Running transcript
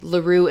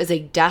LaRue is a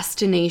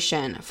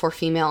destination for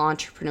female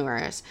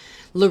entrepreneurs.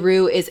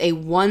 LaRue is a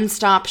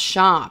one-stop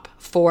shop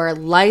for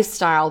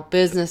lifestyle,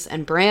 business,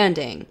 and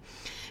branding.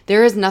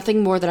 There is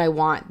nothing more that I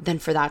want than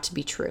for that to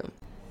be true.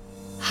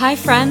 Hi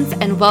friends,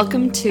 and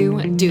welcome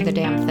to Do the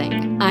Damn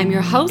Thing. I'm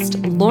your host,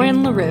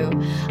 Lauren LaRue.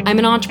 I'm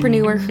an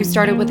entrepreneur who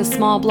started with a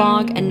small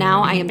blog, and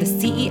now I am the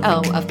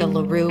CEO of the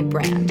LaRue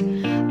brand,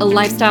 a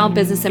lifestyle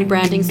business and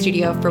branding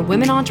studio for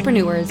women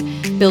entrepreneurs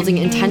building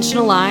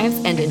intentional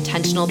lives and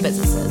intentional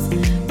businesses.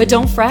 But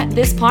don't fret,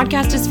 this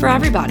podcast is for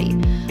everybody.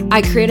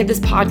 I created this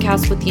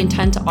podcast with the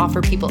intent to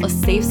offer people a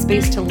safe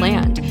space to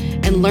land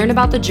and learn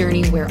about the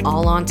journey we're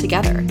all on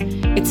together.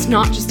 It's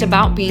not just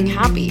about being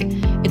happy.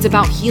 It's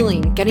about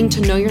healing, getting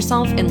to know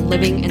yourself, and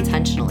living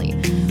intentionally,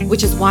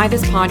 which is why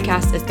this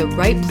podcast is the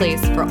right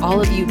place for all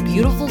of you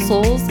beautiful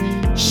souls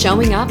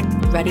showing up,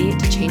 ready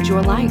to change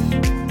your life.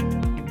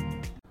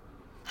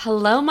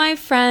 Hello, my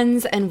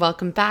friends, and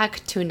welcome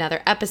back to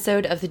another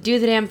episode of the Do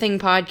the Damn Thing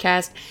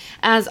podcast.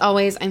 As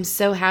always, I'm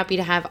so happy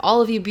to have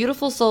all of you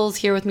beautiful souls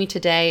here with me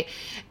today,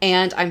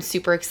 and I'm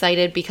super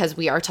excited because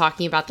we are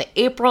talking about the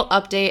April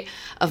update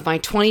of my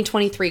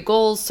 2023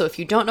 goals. So if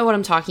you don't know what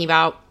I'm talking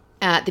about,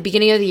 at the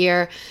beginning of the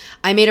year,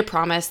 I made a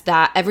promise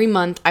that every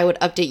month I would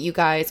update you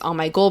guys on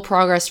my goal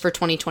progress for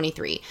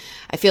 2023.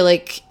 I feel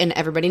like, and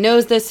everybody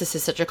knows this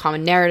is such a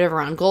common narrative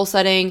around goal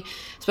setting,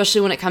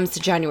 especially when it comes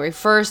to January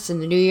 1st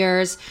and the New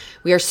Year's.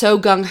 We are so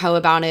gung-ho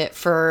about it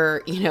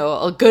for,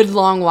 a good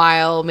long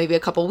while, maybe a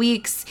couple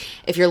weeks,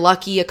 if you're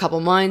lucky, a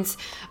couple months.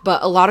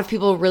 But a lot of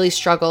people really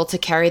struggle to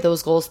carry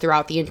those goals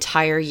throughout the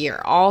entire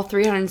year, all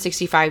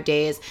 365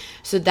 days.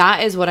 So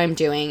that is what I'm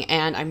doing,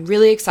 and I'm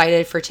really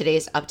excited for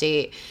today's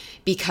update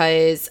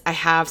because I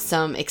have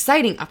some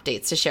exciting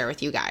updates to share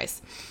with you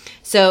guys.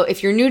 So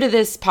if you're new to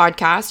this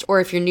podcast,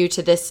 or if you're new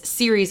to this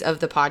series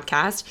of the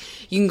podcast,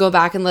 you can go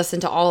back and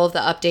listen to all of the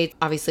updates,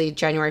 obviously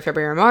January,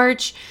 February,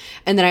 March.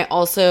 And then I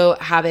also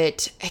have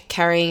it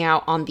carrying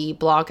out on the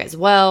blog as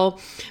well,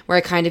 where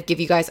I kind of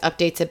give you guys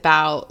updates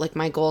about like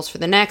my goals for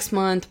the next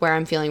month, where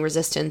I'm feeling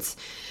resistance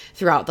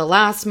throughout the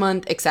last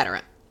month,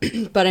 etc.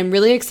 But I'm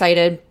really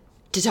excited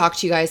to talk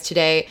to you guys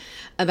today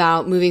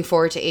about moving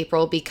forward to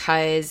April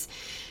because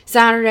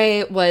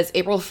Saturday was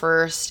April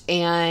 1st,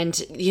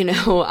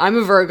 and, I'm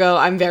a Virgo,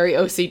 I'm very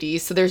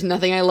OCD, so there's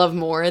nothing I love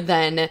more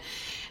than,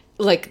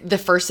 like, the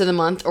first of the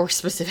month, or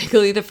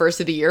specifically the first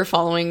of the year,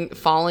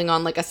 falling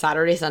on, like, a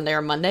Saturday, Sunday,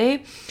 or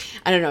Monday.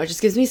 I don't know, it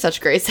just gives me such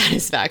great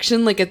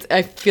satisfaction.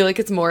 I feel like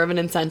it's more of an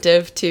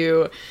incentive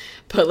to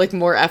put, like,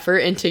 more effort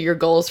into your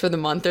goals for the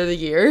month or the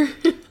year.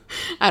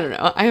 I don't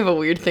know, I have a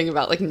weird thing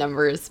about, like,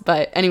 numbers,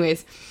 but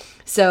anyways,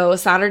 so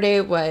Saturday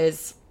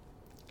was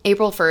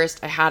April 1st,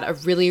 I had a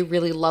really,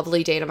 really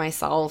lovely day to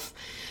myself.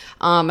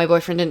 My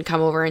boyfriend didn't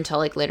come over until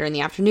like later in the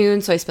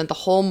afternoon, so I spent the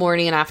whole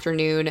morning and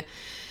afternoon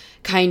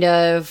kind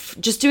of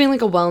just doing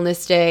like a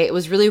wellness day. It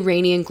was really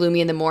rainy and gloomy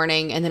in the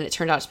morning, and then it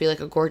turned out to be like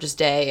a gorgeous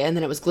day, and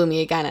then it was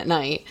gloomy again at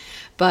night.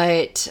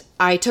 But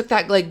I took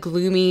that like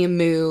gloomy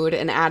mood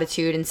and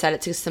attitude and set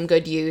it to some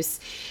good use.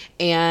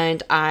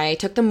 And I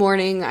took the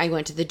morning, I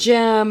went to the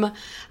gym,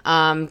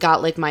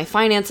 got like my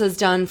finances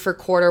done for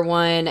quarter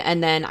one,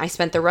 and then I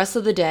spent the rest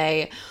of the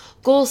day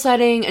goal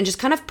setting and just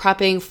kind of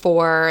prepping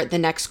for the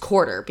next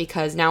quarter,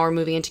 because now we're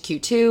moving into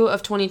Q2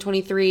 of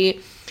 2023.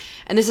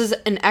 And this is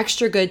an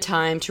extra good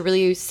time to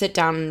really sit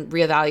down and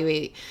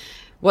reevaluate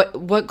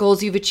what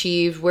goals you've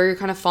achieved, where you're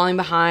kind of falling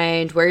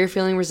behind, where you're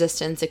feeling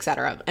resistance,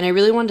 etc. And I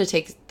really wanted to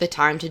take the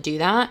time to do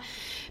that,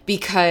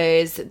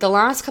 because the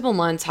last couple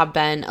months have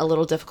been a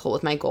little difficult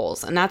with my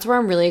goals. And that's where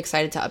I'm really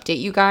excited to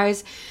update you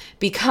guys,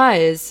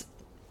 because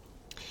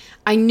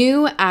I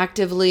knew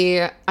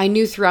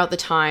throughout the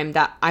time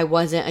that I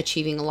wasn't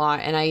achieving a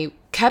lot. And I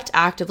kept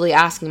actively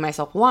asking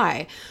myself,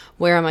 why?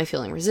 Where am I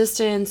feeling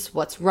resistance?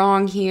 What's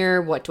wrong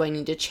here? What do I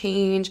need to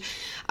change?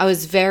 I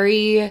was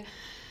very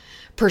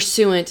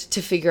pursuant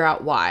to figure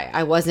out why.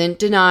 I wasn't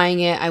denying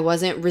it. I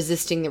wasn't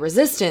resisting the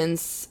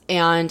resistance.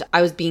 And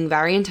I was being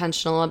very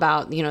intentional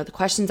about, the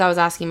questions I was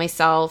asking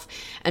myself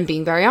and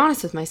being very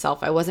honest with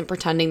myself. I wasn't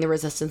pretending the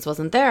resistance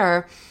wasn't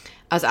there.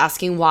 I was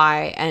asking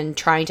why and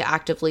trying to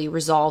actively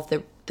resolve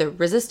the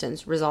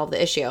resistance, resolve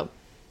the issue.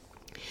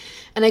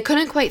 And I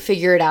couldn't quite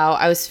figure it out.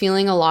 I was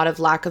feeling a lot of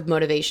lack of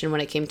motivation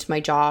when it came to my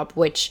job,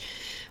 which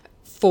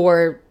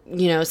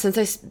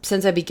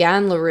since I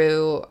began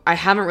LaRue, I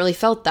haven't really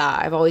felt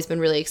that. I've always been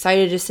really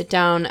excited to sit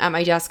down at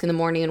my desk in the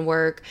morning and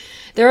work.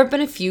 There have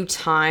been a few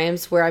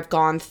times where I've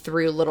gone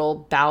through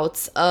little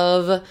bouts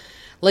of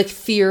like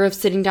fear of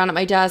sitting down at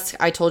my desk.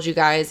 I told you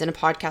guys in a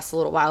podcast a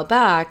little while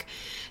back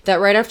that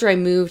right after I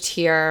moved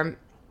here,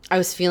 I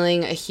was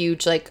feeling a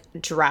huge like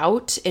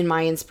drought in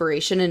my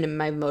inspiration and in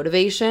my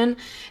motivation,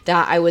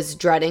 that I was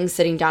dreading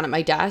sitting down at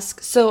my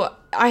desk. So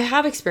I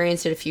have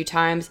experienced it a few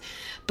times,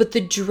 but the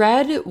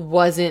dread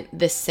wasn't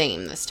the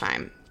same this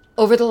time.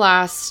 Over the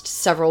last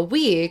several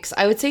weeks,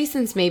 I would say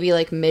since maybe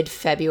like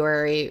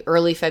mid-February,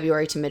 early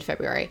February to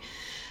mid-February,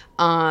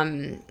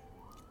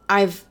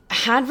 I've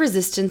had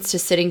resistance to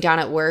sitting down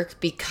at work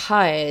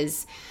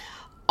because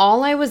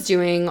all I was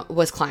doing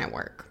was client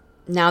work.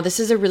 Now, this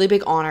is a really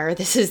big honor.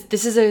 This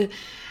is a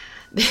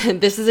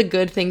this is a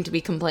good thing to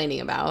be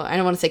complaining about. I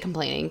don't want to say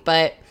complaining,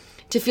 but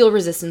to feel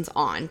resistance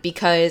on,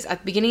 because at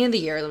the beginning of the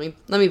year,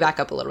 let me back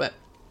up a little bit.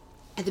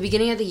 At the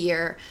beginning of the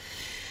year,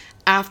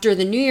 after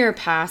the new year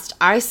passed,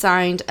 I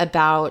signed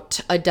about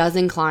a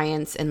dozen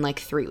clients in like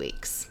 3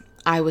 weeks.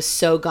 I was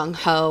so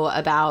gung-ho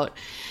about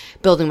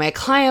building my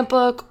client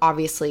book.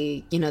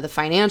 Obviously, the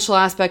financial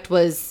aspect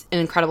was an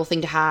incredible thing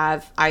to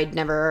have. I'd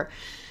never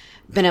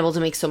been able to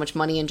make so much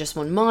money in just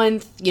 1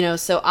 month,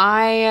 so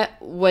I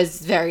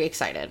was very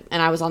excited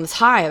and I was on this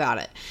high about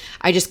it.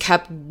 I just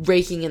kept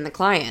raking in the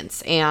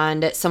clients,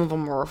 and some of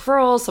them were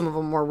referrals, some of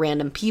them were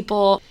random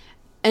people.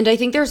 And I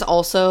think there's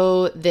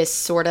also this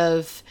sort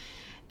of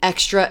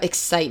extra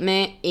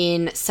excitement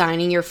in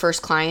signing your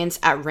first clients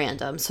at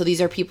random. So these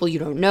are people you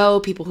don't know,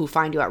 people who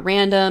find you at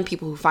random,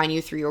 people who find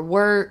you through your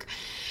work.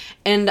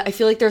 And I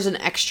feel like there's an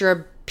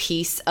extra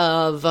piece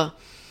of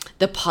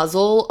the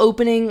puzzle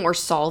opening or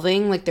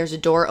solving. Like there's a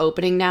door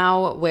opening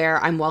now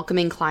where I'm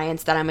welcoming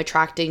clients that I'm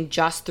attracting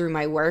just through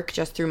my work,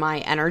 just through my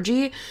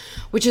energy,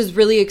 which is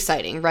really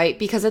exciting, right?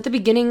 Because at the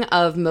beginning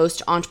of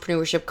most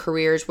entrepreneurship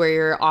careers where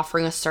you're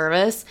offering a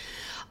service,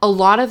 a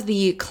lot of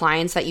the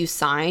clients that you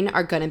sign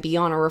are going to be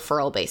on a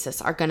referral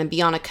basis, are going to be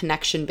on a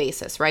connection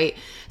basis, right?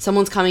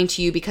 Someone's coming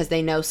to you because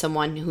they know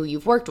someone who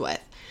you've worked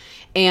with.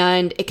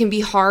 And it can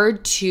be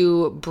hard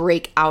to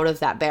break out of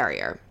that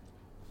barrier.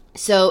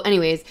 So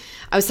anyways,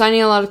 I was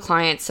signing a lot of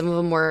clients. Some of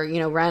them were,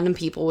 random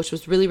people, which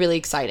was really, really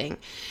exciting.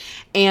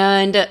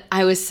 And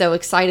I was so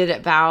excited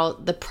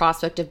about the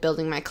prospect of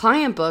building my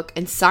client book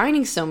and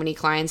signing so many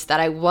clients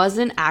that I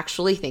wasn't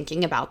actually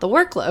thinking about the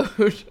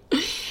workload.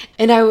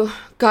 And I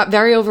got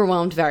very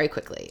overwhelmed very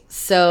quickly.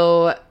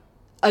 So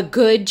a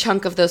good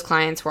chunk of those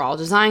clients were all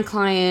design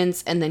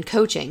clients and then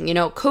coaching.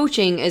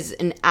 Coaching is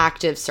an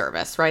active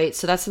service, right?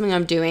 So that's something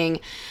I'm doing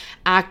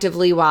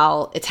actively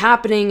while it's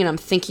happening and I'm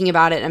thinking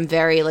about it. I'm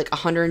very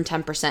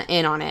 110%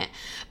 in on it,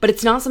 but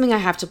it's not something I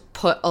have to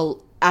put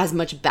as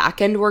much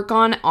back end work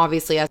on,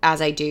 obviously,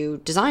 as I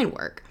do design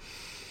work.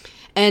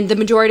 And the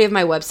majority of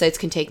my websites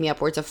can take me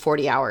upwards of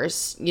 40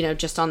 hours,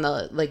 just on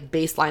the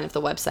baseline of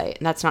the website.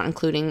 And that's not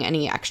including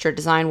any extra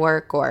design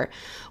work or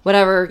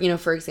whatever.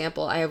 For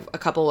example, I have a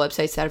couple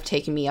websites that have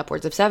taken me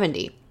upwards of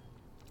 70.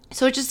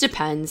 So it just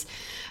depends.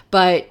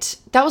 But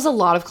that was a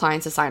lot of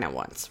clients to sign at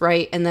once,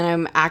 right? And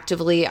then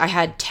I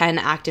had 10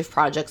 active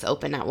projects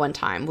open at one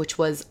time, which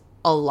was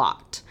a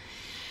lot.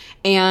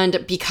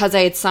 And because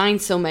I had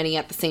signed so many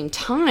at the same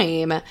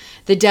time,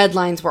 the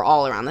deadlines were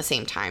all around the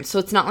same time. So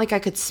it's not like I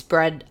could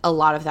spread a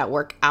lot of that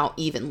work out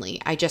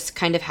evenly. I just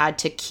kind of had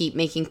to keep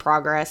making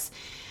progress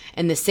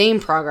and the same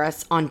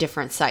progress on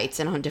different sites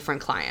and on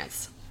different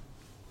clients.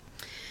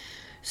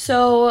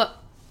 So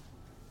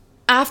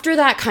after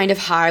that kind of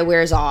high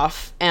wears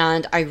off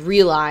and I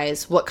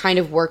realize what kind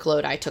of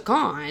workload I took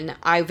on,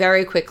 I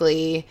very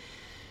quickly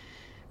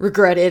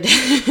regretted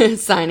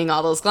signing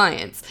all those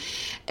clients.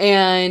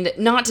 And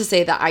not to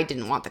say that I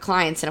didn't want the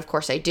clients, and of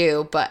course I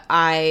do, but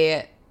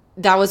that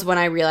was when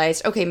I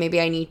realized, okay, maybe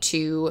I need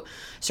to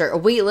start a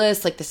wait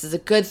list. This is a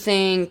good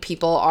thing.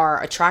 People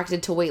are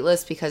attracted to wait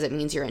lists because it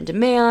means you're in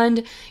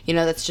demand.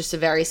 That's just a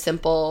very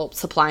simple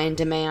supply and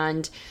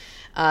demand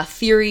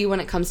theory when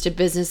it comes to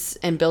business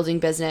and building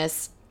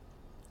business.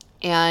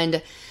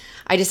 And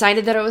I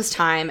decided that it was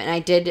time,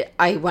 and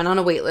I went on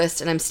a wait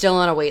list, and I'm still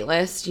on a wait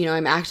list.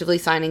 I'm actively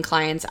signing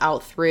clients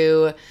out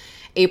through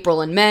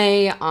April and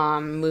May,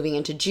 moving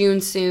into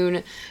June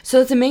soon. So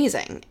it's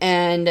amazing.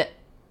 And,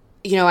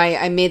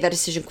 I made that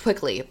decision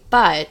quickly,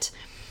 but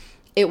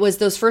it was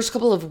those first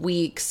couple of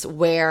weeks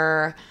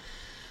where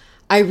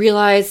I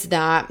realized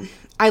that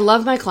I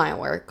love my client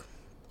work.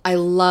 I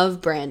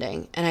love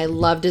branding and I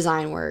love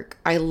design work.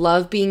 I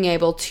love being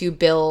able to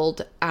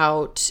build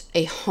out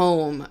a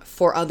home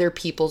for other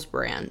people's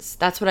brands.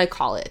 That's what I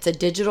call it. It's a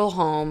digital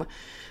home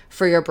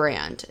for your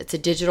brand. It's a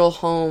digital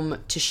home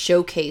to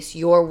showcase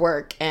your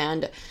work,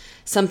 and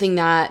something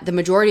that the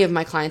majority of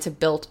my clients have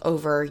built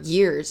over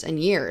years and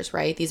years,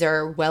 right? These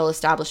are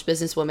well-established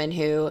businesswomen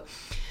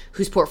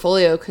whose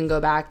portfolio can go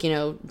back,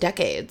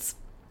 decades.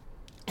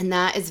 And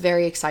that is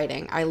very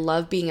exciting. I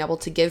love being able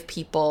to give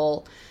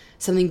people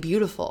something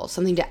beautiful,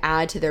 something to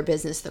add to their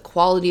business, the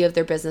quality of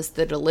their business,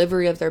 the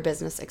delivery of their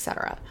business,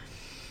 etc.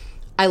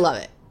 I love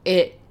it.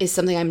 It is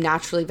something I'm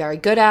naturally very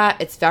good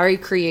at. It's very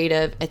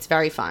creative. It's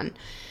very fun.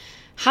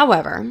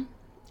 However,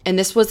 and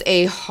this was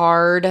a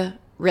hard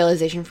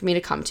realization for me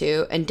to come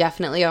to, and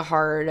definitely a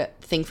hard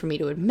thing for me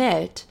to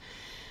admit,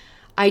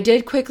 I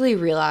did quickly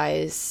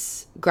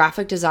realize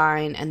graphic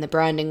design and the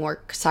branding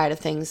work side of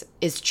things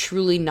is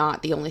truly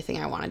not the only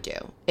thing I want to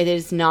do. It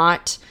is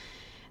not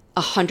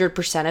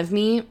 100% of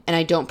me, and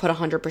I don't put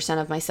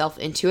 100% of myself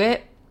into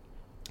it.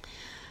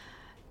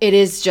 It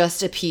is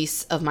just a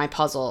piece of my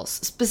puzzles.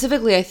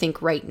 Specifically, I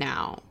think right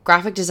now,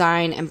 graphic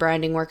design and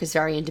branding work is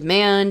very in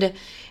demand.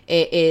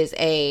 It is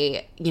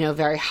a,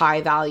 very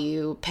high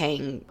value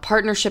paying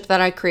partnership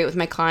that I create with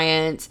my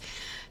clients.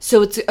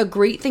 So it's a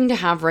great thing to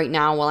have right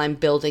now while I'm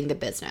building the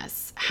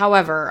business.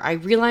 However, I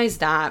realized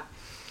that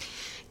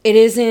it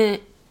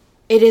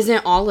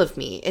isn't all of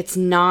me. It's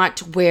not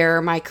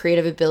where my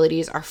creative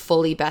abilities are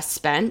fully best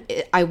spent.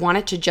 I want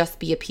it to just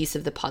be a piece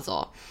of the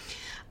puzzle.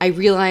 I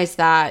realized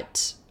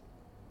that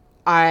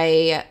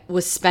I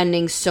was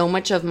spending so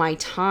much of my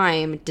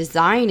time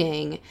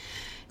designing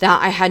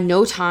that I had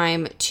no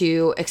time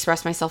to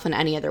express myself in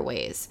any other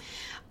ways.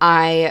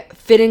 I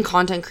fit in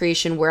content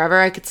creation wherever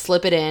I could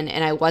slip it in,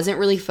 and I wasn't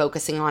really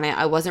focusing on it.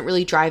 I wasn't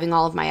really driving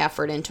all of my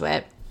effort into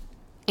it.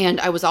 And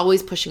I was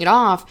always pushing it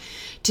off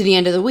to the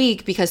end of the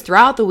week because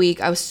throughout the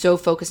week I was so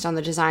focused on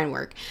the design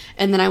work.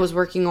 And then I was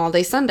working all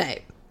day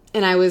Sunday.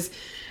 And I was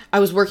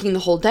working the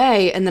whole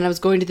day, and then I was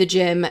going to the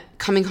gym,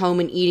 coming home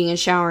and eating and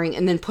showering,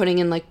 and then putting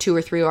in like 2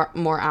 or 3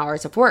 more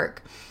hours of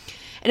work.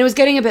 And it was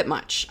getting a bit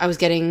much. I was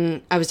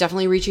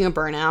definitely reaching a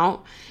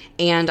burnout,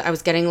 and I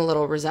was getting a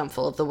little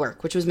resentful of the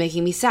work, which was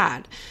making me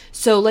sad.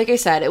 So like I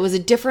said, it was a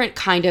different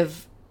kind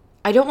of,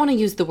 I don't want to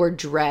use the word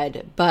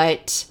dread,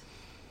 but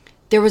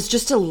there was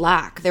just a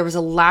lack. There was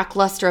a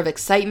lackluster of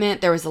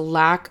excitement. There was a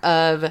lack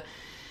of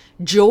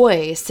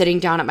joy sitting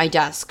down at my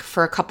desk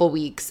for a couple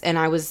weeks. And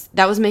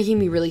that was making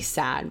me really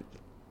sad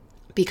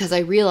because I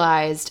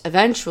realized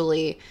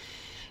eventually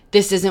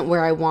this isn't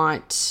where I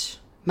want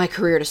my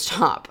career to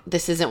stop.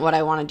 This isn't what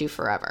I want to do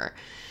forever.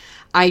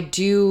 I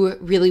do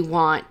really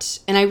want,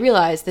 and I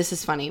realized, this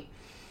is funny,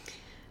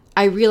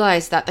 I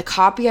realized that the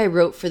copy I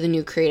wrote for the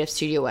new creative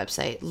studio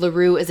website,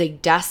 LaRue is a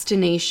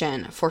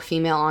destination for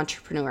female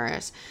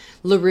entrepreneurs.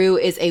 LaRue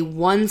is a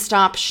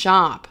one-stop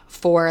shop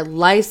for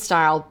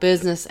lifestyle,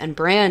 business, and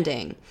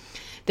branding.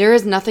 There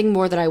is nothing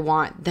more that I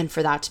want than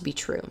for that to be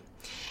true.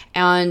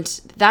 And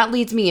that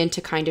leads me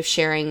into kind of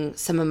sharing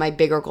some of my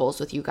bigger goals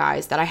with you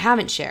guys that I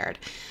haven't shared.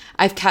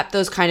 I've kept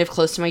those kind of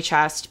close to my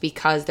chest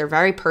because they're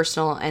very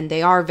personal and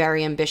they are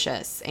very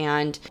ambitious.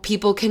 And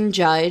people can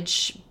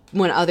judge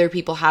when other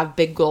people have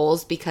big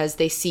goals because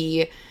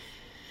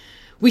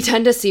we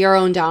tend to see our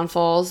own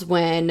downfalls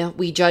when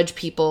we judge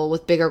people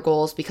with bigger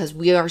goals because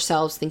we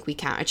ourselves think we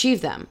can't achieve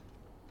them.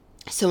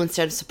 So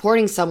instead of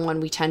supporting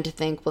someone, we tend to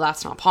think, well,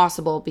 that's not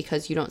possible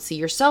because you don't see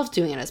yourself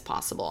doing it as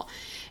possible.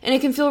 And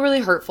it can feel really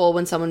hurtful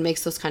when someone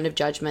makes those kind of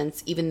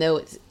judgments, even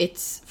though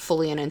it's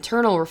fully an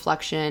internal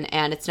reflection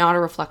and it's not a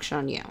reflection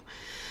on you.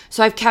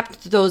 So I've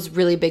kept those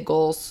really big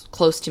goals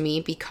close to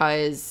me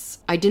because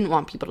I didn't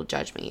want people to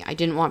judge me. I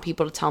didn't want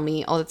people to tell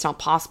me, oh, that's not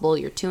possible,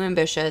 you're too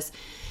ambitious,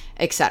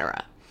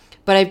 etc.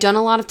 But I've done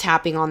a lot of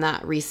tapping on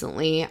that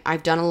recently.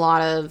 I've done a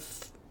lot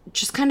of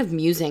just kind of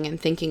musing and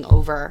thinking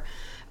over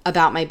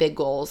about my big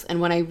goals.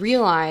 And when I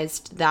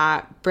realized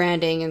that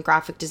branding and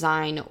graphic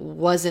design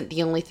wasn't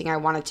the only thing I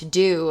wanted to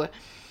do,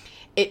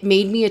 it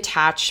made me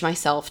attach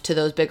myself to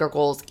those bigger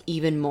goals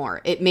even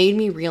more. It made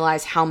me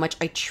realize how much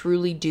I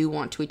truly do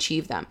want to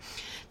achieve them.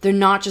 They're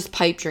not just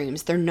pipe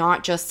dreams. They're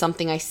not just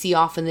something I see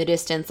off in the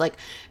distance like,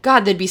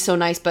 God, that'd be so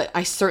nice, but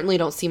I certainly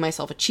don't see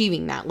myself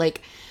achieving that.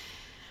 Like,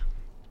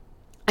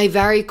 I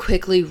very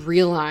quickly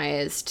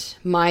realized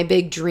my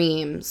big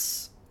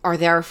dreams are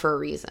there for a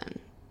reason.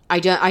 I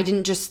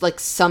didn't just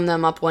like sum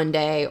them up one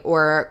day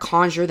or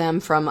conjure them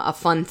from a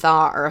fun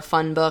thought or a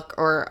fun book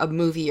or a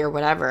movie or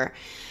whatever.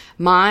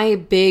 My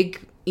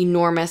big,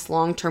 enormous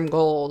long-term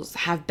goals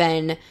have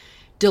been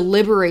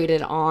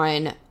deliberated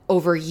on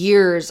over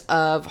years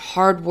of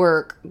hard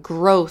work,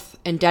 growth,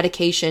 and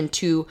dedication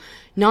to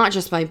not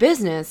just my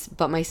business,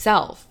 but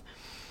myself.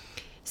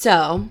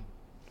 So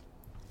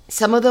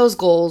some of those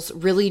goals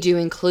really do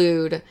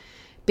include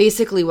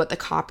basically what the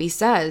copy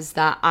says,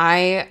 that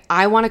I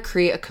want to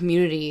create a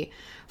community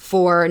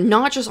for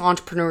not just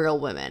entrepreneurial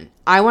women.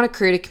 I want to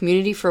create a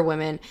community for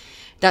women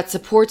that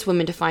supports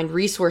women to find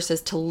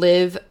resources to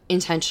live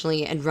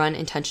intentionally and run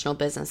intentional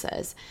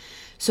businesses.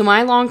 So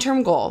my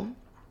long-term goal,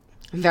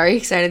 I'm very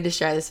excited to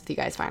share this with you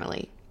guys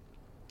finally.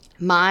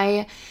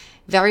 My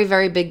very,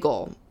 very big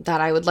goal that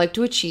I would like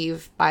to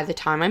achieve by the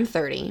time I'm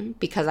 30,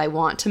 because I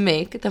want to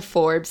make the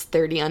Forbes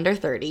 30 under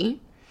 30,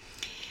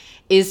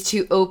 is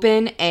to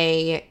open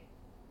a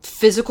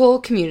physical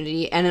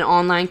community and an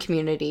online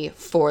community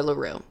for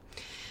LaRue.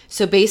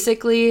 So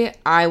basically,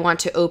 I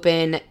want to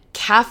open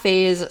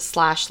cafes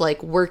 /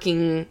 like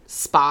working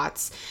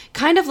spots,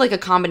 kind of like a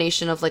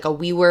combination of like a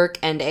WeWork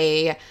and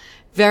a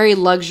very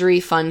luxury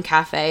fun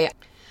cafe.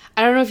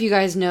 I don't know if you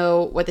guys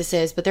know what this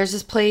is, but there's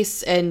this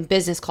place in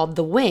business called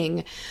The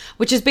Wing,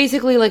 which is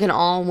basically like an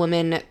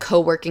all-women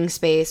co-working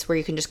space where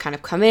you can just kind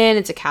of come in.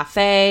 It's a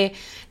cafe.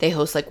 They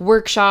host like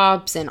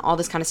workshops and all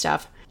this kind of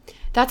stuff.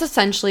 That's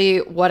essentially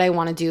what I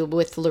want to do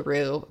with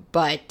LaRue,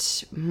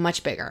 but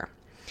much bigger.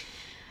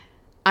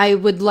 I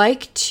would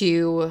like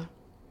to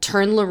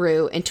turn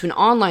LaRue into an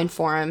online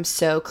forum,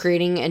 so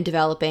creating and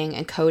developing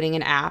and coding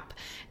an app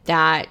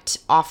that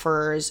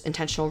offers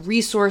intentional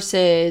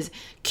resources,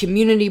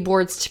 community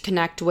boards to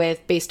connect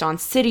with based on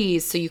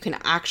cities so you can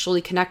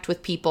actually connect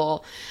with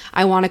people.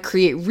 I want to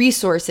create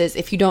resources.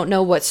 If you don't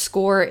know what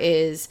SCORE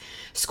is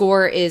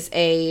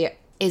a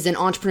is an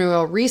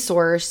entrepreneurial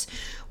resource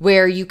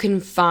where you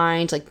can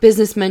find like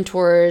business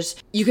mentors.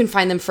 You can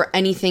find them for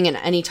anything and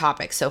any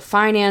topic. So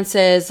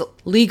finances,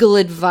 legal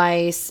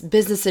advice,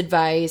 business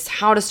advice,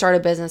 how to start a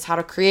business, how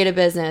to create a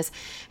business,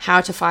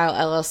 how to file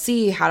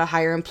LLC, how to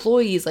hire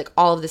employees, like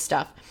all of this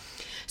stuff.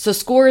 So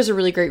SCORE is a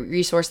really great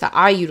resource that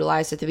I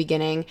utilized at the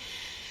beginning.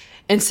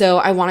 And so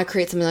I want to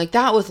create something like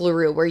that with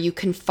LaRue, where you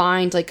can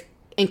find like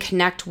and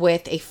connect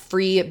with a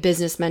free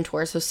business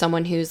mentor. So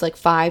someone who's like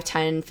 5,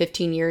 10,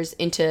 15 years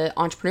into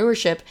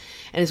entrepreneurship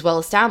and is well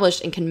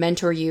established and can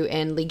mentor you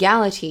in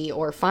legality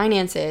or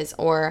finances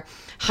or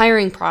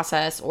hiring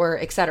process or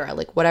etc.,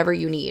 like whatever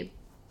you need.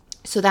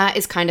 So that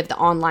is kind of the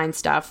online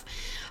stuff.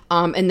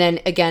 And then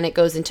again, it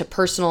goes into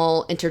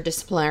personal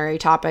interdisciplinary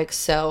topics.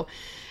 So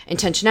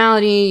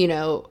intentionality, you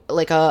know,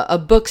 like a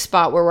book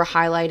spot where we're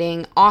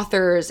highlighting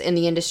authors in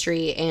the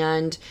industry,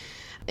 and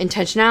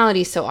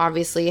intentionality, so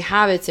obviously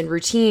habits and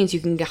routines. You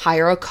can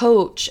hire a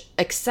coach,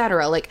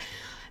 etc. Like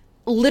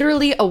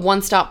literally a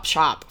one-stop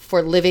shop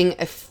for living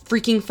a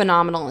freaking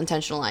phenomenal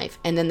intentional life.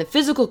 And then the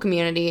physical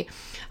community,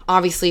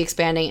 obviously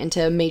expanding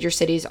into major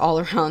cities all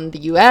around the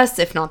US,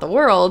 if not the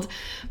world.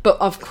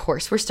 But of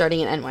course, we're starting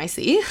in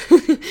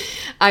NYC.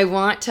 I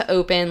want to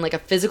open like a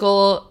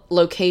physical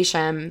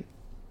location,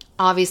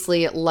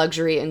 obviously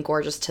luxury and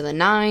gorgeous to the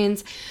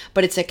nines,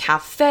 but it's a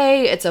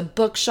cafe, it's a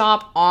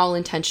bookshop, all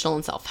intentional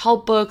and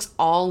self-help books,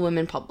 all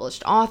women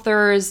published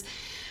authors.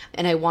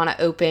 And I want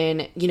to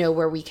open, you know,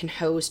 where we can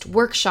host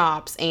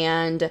workshops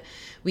and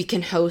we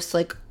can host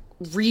like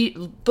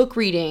book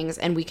readings,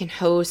 and we can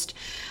host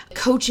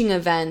coaching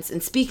events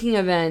and speaking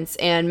events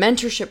and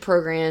mentorship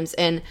programs.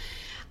 And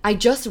I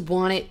just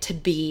want it to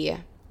be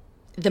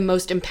the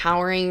most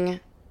empowering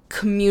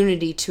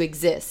community to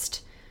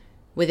exist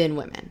within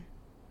women.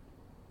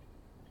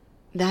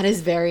 That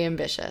is very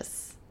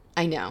ambitious,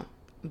 I know,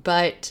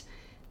 but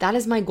that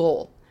is my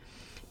goal.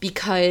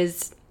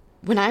 Because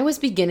when I was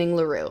beginning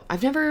LaRue,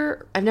 I've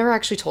never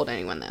actually told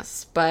anyone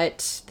this,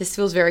 but this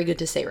feels very good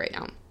to say right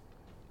now.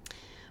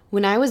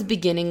 When I was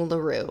beginning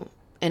LaRue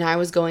and I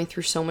was going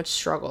through so much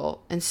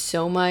struggle and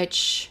so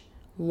much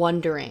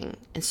wondering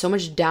and so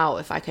much doubt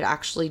if I could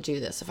actually do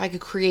this, if I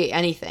could create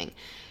anything,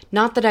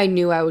 not that I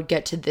knew I would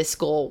get to this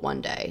goal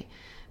one day,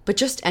 but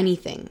just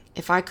anything,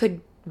 if I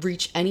could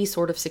reach any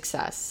sort of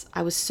success,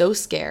 I was so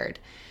scared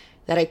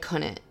that I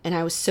couldn't, and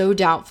I was so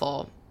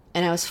doubtful,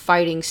 and I was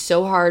fighting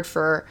so hard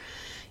for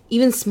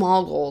even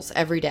small goals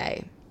every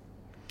day.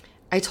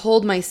 I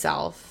told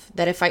myself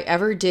that if I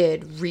ever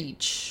did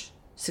reach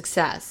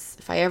success,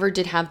 if I ever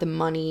did have the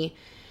money,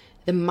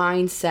 the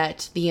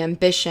mindset, the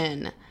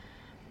ambition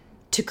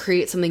to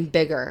create something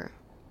bigger,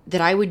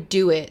 that I would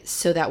do it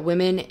so that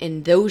women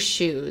in those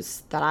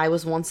shoes that I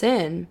was once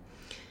in,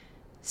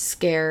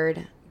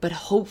 scared but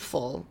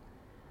hopeful,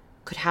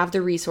 could have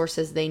the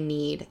resources they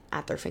need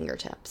at their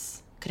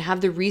fingertips, could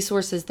have the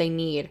resources they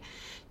need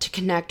to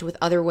connect with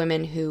other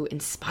women who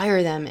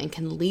inspire them and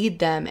can lead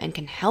them and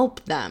can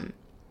help them.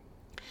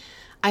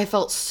 I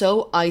felt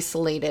so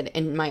isolated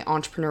in my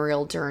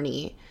entrepreneurial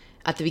journey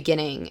at the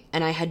beginning,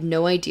 and I had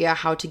no idea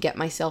how to get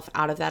myself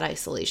out of that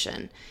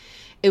isolation.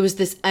 It was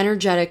this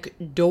energetic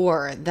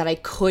door that I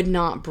could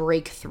not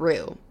break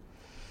through.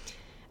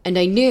 And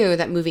I knew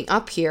that moving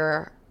up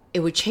here, it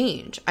would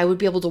change. I would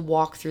be able to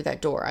walk through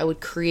that door. I would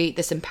create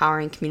this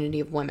empowering community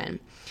of women.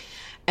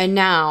 And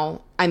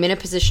now I'm in a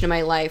position in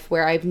my life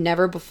where I've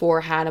never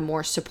before had a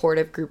more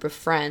supportive group of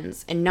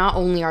friends. And not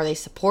only are they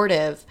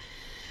supportive,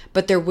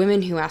 but they're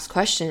women who ask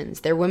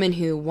questions. They're women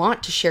who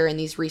want to share in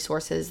these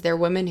resources. They're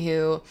women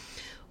who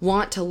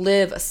want to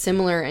live a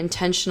similar,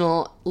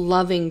 intentional,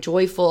 loving,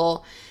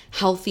 joyful,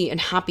 healthy,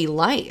 and happy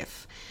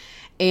life.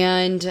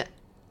 And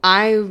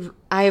I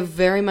have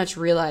very much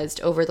realized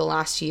over the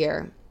last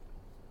year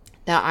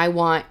that I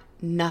want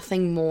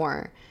nothing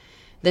more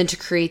than to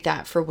create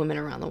that for women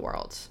around the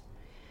world.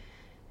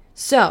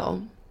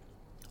 So,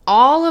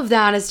 all of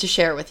that is to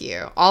share with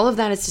you. All of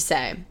that is to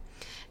say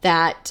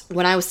that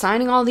when I was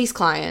signing all these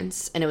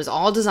clients, and it was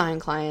all design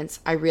clients,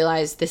 I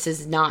realized this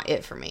is not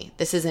it for me.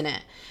 This isn't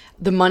it.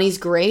 The money's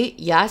great.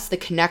 Yes, the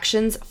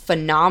connections,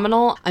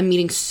 phenomenal. I'm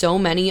meeting so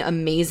many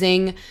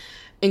amazing,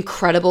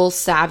 incredible,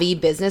 savvy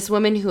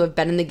businesswomen who have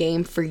been in the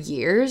game for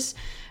years,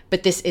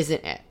 but this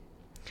isn't it.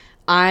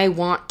 I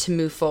want to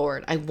move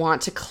forward. I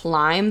want to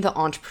climb the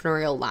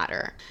entrepreneurial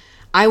ladder.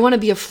 I want to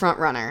be a front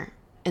runner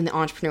in the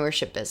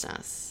entrepreneurship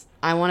business.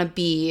 I want to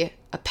be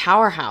a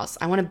powerhouse.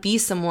 I want to be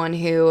someone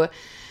who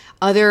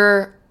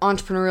other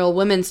entrepreneurial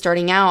women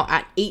starting out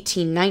at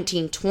 18,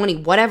 19, 20,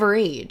 whatever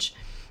age,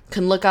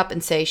 can look up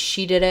and say,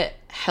 she did it.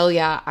 Hell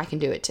yeah, I can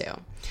do it too.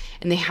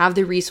 And they have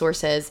the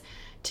resources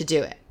to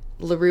do it.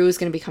 LaRue is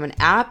going to become an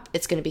app.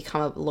 It's going to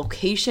become a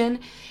location.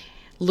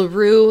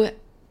 LaRue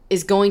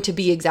is going to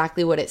be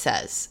exactly what it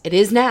says. It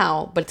is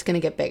now, but it's going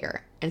to get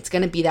bigger. And it's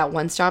going to be that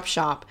one-stop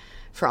shop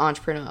for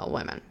entrepreneurial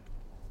women.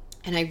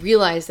 And I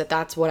realized that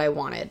that's what I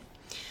wanted.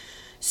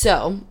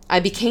 So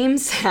I became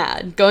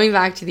sad, going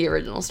back to the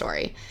original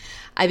story,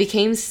 I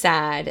became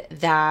sad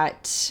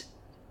that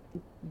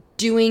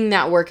doing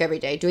that work every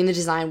day, doing the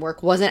design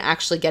work, wasn't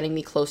actually getting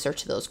me closer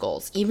to those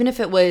goals. Even if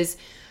it was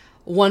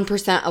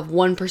 1% of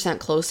 1%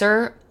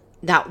 closer,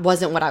 that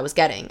wasn't what I was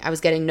getting. I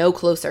was getting no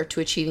closer to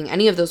achieving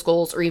any of those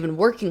goals or even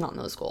working on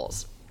those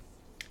goals.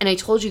 And I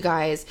told you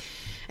guys,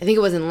 I think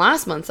it was in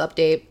last month's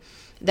update,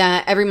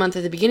 that every month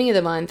at the beginning of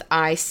the month,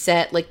 I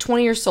set like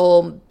 20 or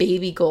so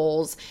baby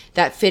goals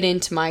that fit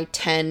into my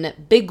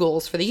 10 big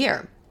goals for the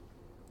year.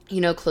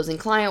 Closing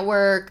client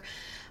work,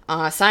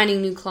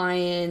 signing new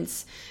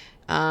clients,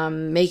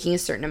 making a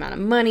certain amount of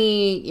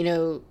money,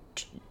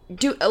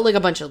 do like a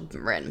bunch of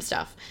random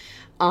stuff.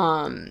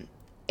 And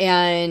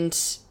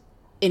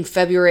in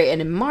February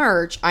and in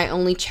March, I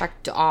only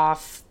checked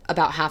off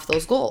about half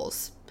those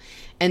goals.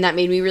 And that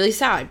made me really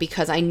sad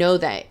because I know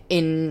that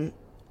in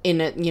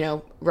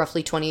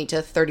roughly 28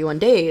 to 31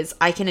 days,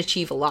 I can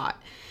achieve a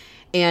lot.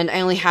 And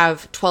I only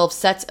have 12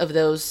 sets of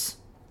those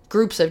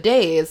groups of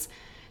days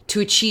to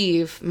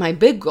achieve my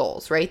big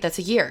goals, right? That's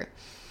a year.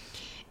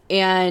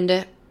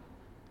 And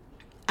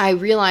I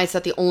realized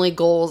that the only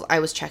goals I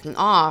was checking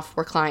off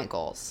were client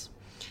goals.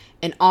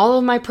 And all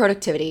of my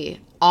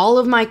productivity, all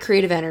of my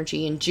creative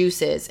energy and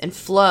juices and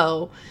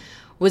flow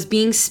was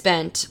being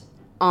spent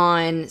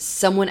on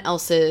someone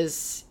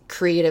else's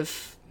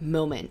creative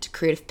moment,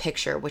 creative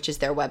picture, which is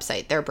their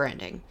website, their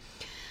branding.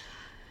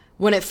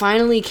 When it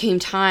finally came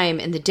time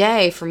in the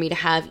day for me to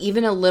have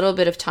even a little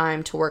bit of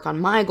time to work on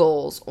my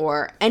goals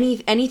or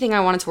anything I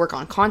wanted to work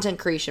on, content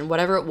creation,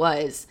 whatever it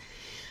was,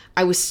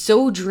 I was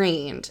so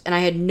drained and I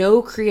had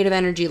no creative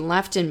energy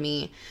left in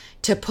me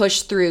to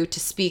push through to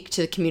speak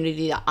to the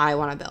community that I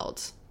want to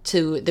build,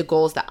 to the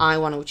goals that I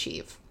want to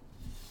achieve.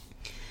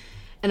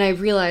 And I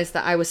realized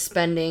that I was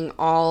spending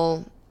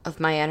all of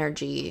my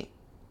energy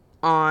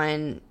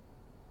on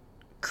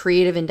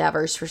creative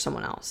endeavors for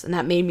someone else. And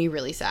that made me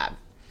really sad.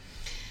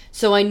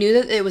 So I knew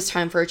that it was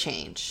time for a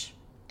change.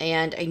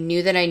 And I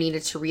knew that I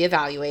needed to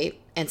reevaluate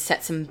and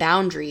set some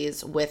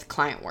boundaries with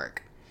client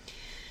work.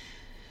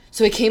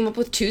 So I came up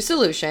with 2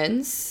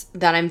 solutions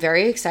that I'm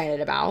very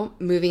excited about.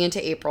 Moving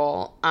into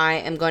April, I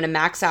am going to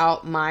max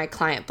out my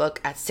client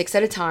book at 6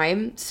 at a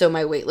time. So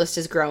my wait list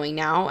is growing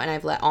now. And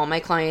I've let all my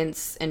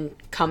clients and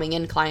coming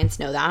in clients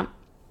know that.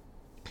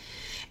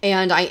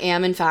 And I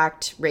am, in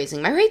fact,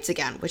 raising my rates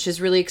again, which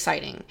is really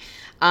exciting.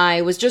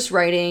 I was just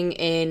writing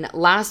in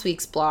last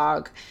week's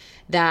blog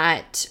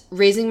that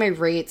raising my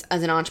rates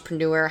as an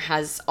entrepreneur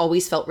has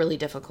always felt really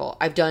difficult.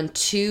 I've done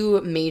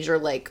 2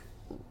 major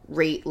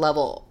rate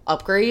level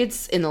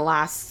upgrades in the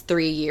last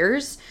 3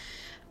 years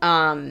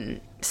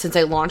since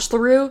I launched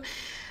LaRue.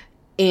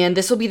 And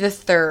this will be the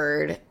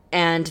 3rd.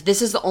 And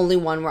this is the only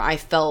one where I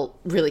felt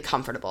really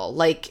comfortable.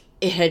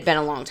 It had been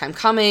a long time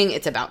coming.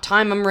 It's about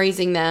time I'm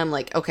raising them.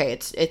 Okay,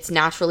 it's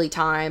naturally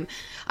time.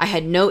 I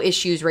had no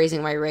issues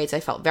raising my rates. I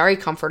felt very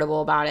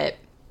comfortable about it.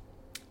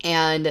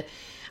 And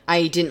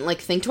I didn't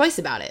think twice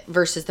about it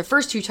versus the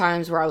first 2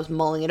 times where I was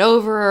mulling it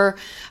over.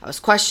 I was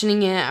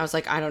questioning it. I was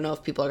like, I don't know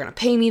if people are going to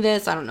pay me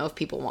this. I don't know if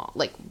people want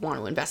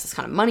to invest this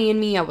kind of money in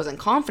me. I wasn't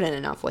confident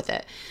enough with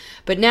it.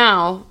 But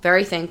now,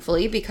 very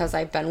thankfully, because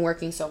I've been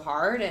working so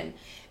hard and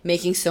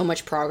making so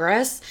much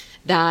progress,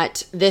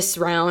 that this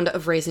round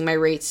of raising my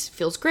rates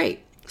feels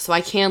great. So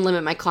I can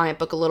limit my client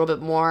book a little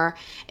bit more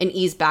and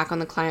ease back on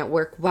the client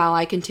work while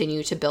I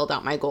continue to build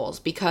out my goals.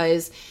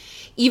 Because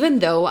even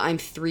though I'm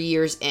 3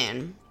 years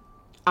in,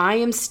 I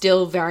am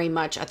still very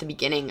much at the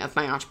beginning of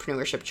my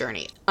entrepreneurship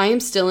journey. I am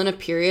still in a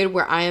period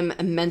where I am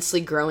immensely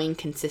growing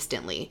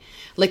consistently.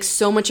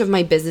 So much of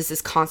my business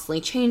is constantly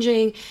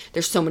changing.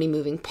 There's so many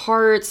moving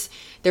parts.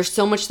 There's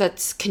so much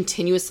that's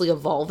continuously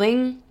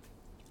evolving.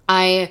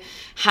 I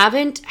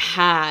haven't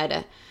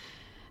had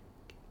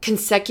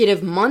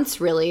consecutive months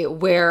really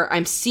where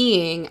I'm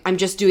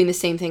just doing the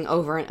same thing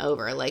over and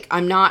over.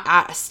 I'm not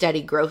at a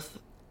steady growth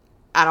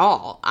at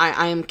all.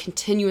 I am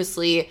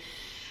continuously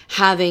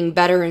having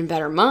better and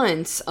better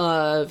months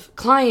of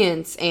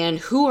clients and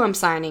who I'm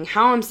signing,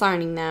 how I'm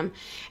signing them,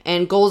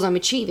 and goals I'm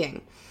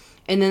achieving.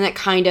 And then that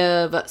kind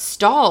of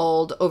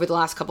stalled over the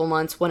last couple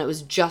months when it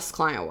was just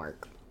client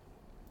work.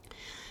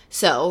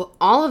 So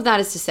all of that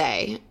is to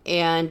say,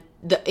 and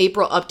the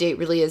April update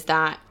really is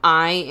that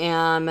I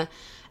am,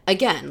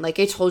 again, like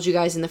I told you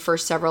guys in the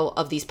first several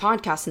of these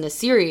podcasts in this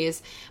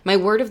series, my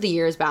word of the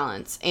year is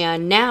balance.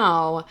 And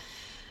now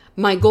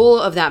my goal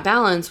of that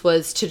balance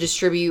was to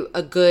distribute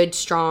a good,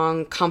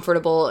 strong,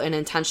 comfortable, and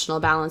intentional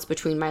balance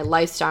between my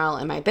lifestyle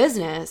and my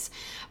business.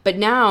 But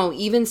now,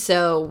 even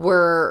so,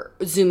 we're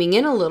zooming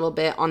in a little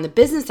bit on the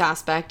business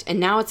aspect, and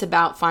now it's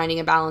about finding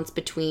a balance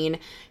between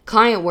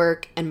client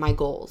work and my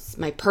goals,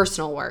 my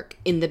personal work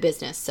in the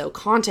business. So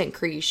content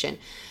creation,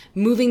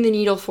 moving the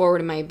needle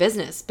forward in my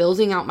business,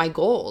 building out my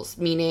goals,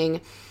 meaning,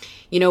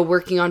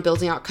 working on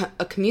building out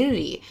a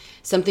community.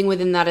 Something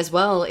within that as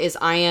well is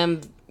I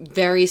am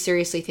very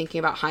seriously thinking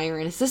about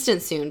hiring an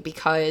assistant soon,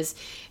 because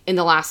in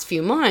the last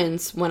few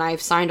months when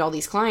I've signed all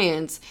these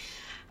clients,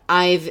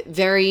 I've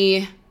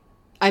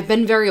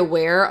been very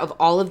aware of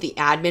all of the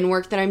admin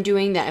work that I'm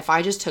doing, that if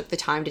I just took the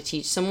time to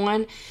teach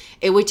someone,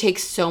 it would take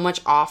so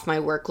much off my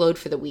workload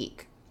for the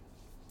week.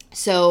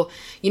 So,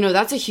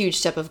 that's a huge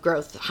step of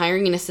growth.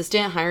 Hiring an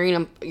assistant,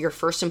 hiring your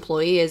first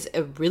employee is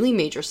a really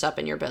major step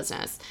in your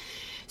business.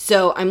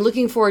 So I'm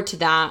looking forward to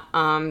that.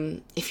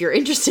 If you're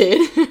interested,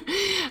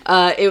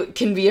 it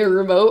can be a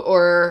remote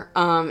or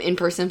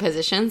in-person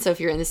position. So if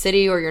you're in the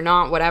city or you're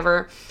not,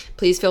 whatever,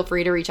 please feel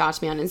free to reach out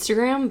to me on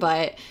Instagram.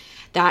 But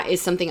that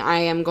is something I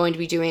am going to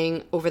be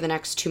doing over the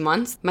next 2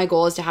 months. My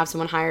goal is to have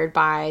someone hired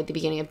by the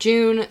beginning of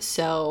June.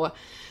 So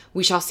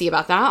we shall see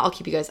about that. I'll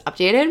keep you guys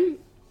updated.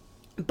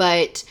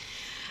 But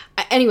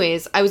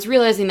anyways, I was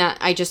realizing that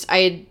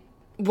I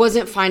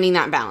wasn't finding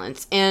that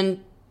balance.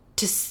 And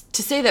to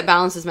say that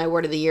balance is my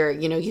word of the year,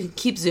 you can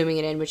keep zooming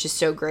it in, which is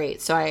so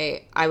great. So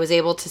I was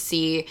able to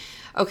see,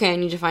 okay, I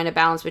need to find a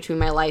balance between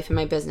my life and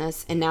my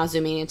business. And now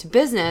zooming into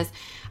business,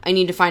 I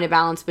need to find a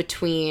balance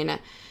between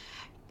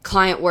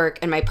client work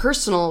and my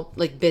personal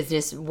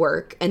business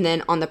work. And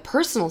then on the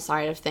personal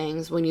side of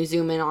things, when you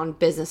zoom in on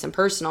business and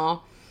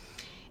personal,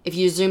 if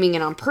you're zooming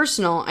in on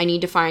personal, I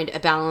need to find a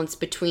balance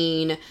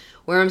between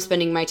where I'm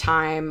spending my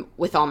time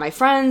with all my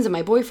friends and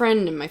my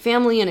boyfriend and my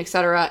family and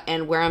etc.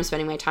 and where I'm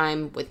spending my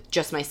time with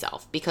just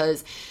myself.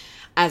 Because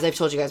as I've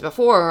told you guys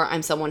before,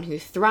 I'm someone who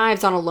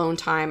thrives on alone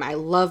time. I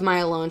love my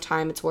alone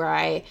time. It's where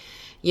I,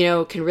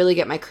 can really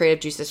get my creative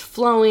juices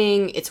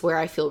flowing. It's where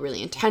I feel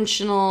really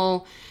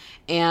intentional.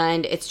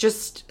 And it's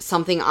just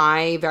something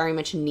I very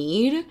much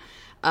need.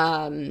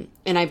 And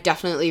I've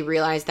definitely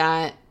realized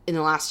that in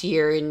the last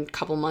year and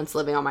couple months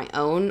living on my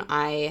own,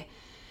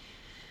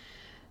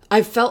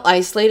 I've felt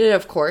isolated,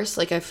 of course,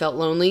 I felt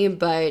lonely,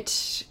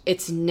 but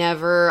it's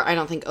never, I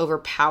don't think,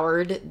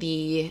 overpowered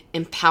the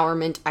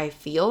empowerment I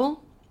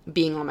feel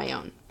being on my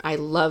own. I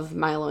love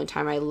my alone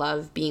time. I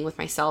love being with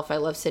myself. I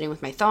love sitting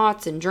with my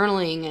thoughts and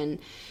journaling and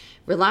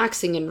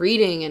relaxing and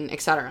reading and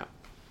etc.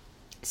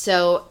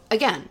 So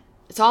again,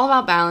 it's all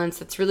about balance.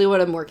 That's really what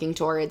I'm working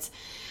towards.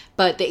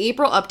 But the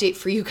April update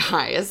for you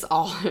guys,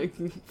 all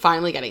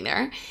finally getting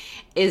there,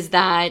 is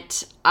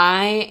that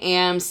I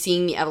am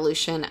seeing the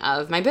evolution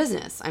of my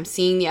business. I'm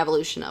seeing the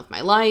evolution of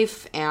my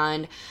life,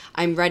 and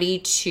I'm ready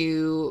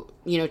to,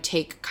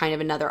 take kind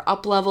of another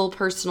up level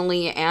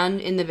personally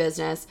and in the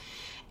business.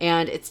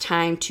 And it's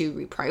time to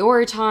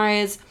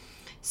reprioritize.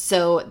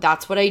 So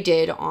that's what I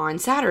did on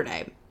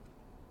Saturday.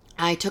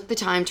 I took the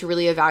time to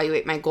really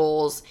evaluate my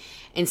goals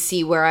and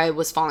see where I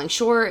was falling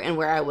short and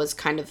where I was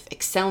kind of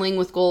excelling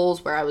with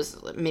goals, where I was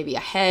maybe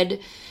ahead.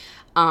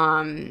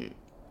 And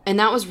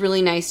that was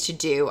really nice to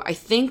do. I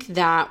think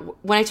that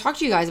when I talk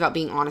to you guys about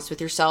being honest with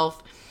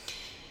yourself,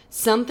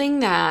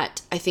 something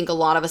that I think a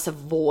lot of us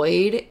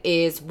avoid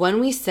is when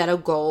we set a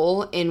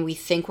goal and we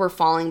think we're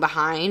falling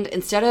behind,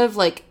 instead of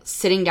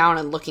sitting down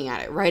and looking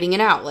at it, writing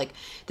it out,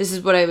 this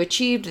is what I've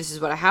achieved, this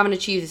is what I haven't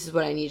achieved, this is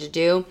what I need to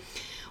do.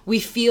 We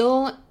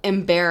feel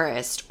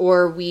embarrassed,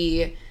 or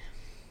we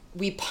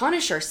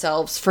punish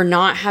ourselves for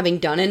not having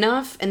done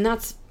enough, and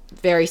that's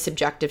very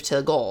subjective to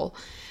the goal.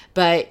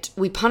 But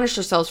we punish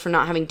ourselves for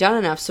not having done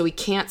enough, so we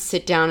can't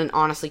sit down and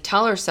honestly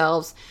tell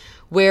ourselves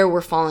where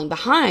we're falling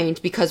behind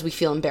because we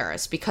feel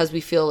embarrassed, because we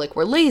feel like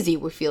we're lazy,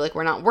 we feel like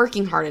we're not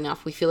working hard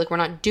enough, we feel like we're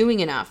not doing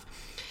enough.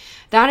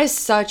 That is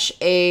such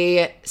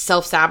a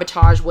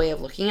self-sabotage way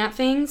of looking at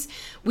things.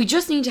 We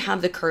just need to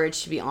have the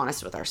courage to be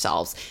honest with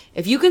ourselves.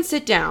 If you can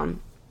sit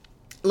down,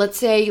 let's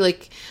say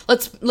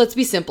let's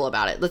be simple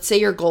about it. Let's say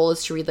your goal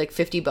is to read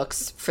 50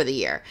 books for the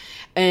year.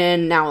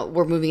 And now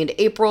we're moving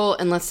into April,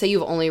 and let's say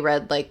you've only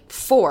read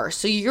 4.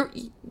 So you're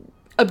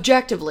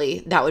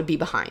objectively, that would be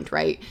behind,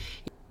 right?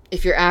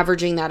 If you're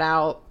averaging that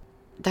out,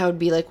 that would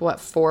be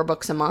 4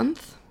 books a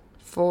month?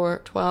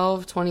 4,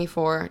 12,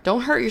 24.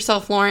 Don't hurt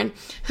yourself, Lauren.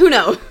 Who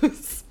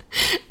knows?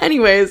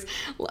 Anyways,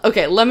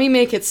 okay, let me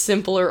make it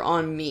simpler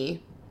on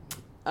me.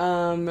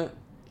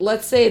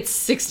 Let's say it's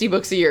 60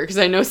 books a year, because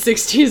I know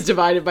 60 is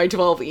divided by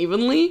 12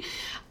 evenly.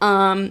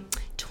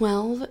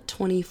 12,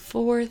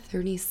 24,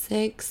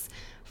 36,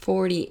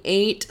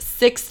 48,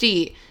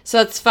 60. So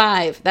that's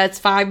 5. That's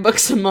 5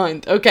 books a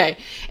month. Okay.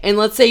 And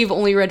let's say you've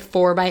only read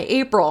 4 by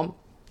April.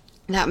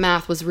 That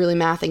math was really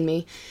mathing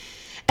me.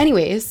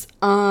 Anyways,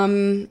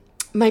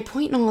 my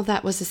point in all of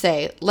that was to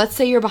say, let's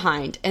say you're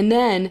behind. And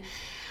then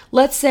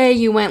let's say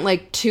you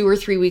went 2 or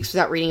 3 weeks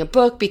without reading a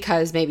book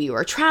because maybe you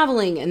were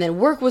traveling and then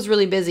work was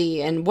really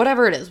busy, and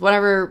whatever it is,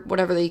 whatever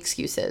the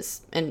excuse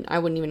is. And I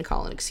wouldn't even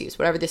call it an excuse,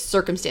 whatever the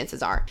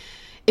circumstances are.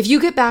 If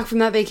you get back from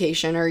that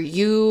vacation, or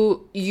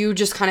you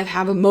just kind of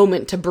have a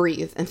moment to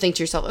breathe and think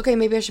to yourself, okay,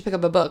 maybe I should pick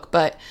up a book,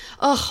 but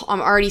I'm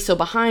already so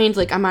behind,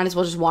 I might as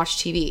well just watch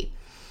TV.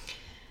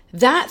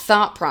 That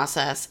thought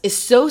process is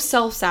so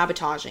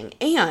self-sabotaging.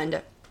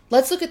 And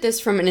let's look at this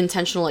from an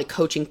intentional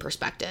coaching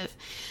perspective.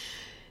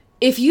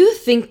 If you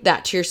think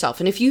that to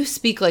yourself, and if you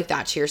speak like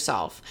that to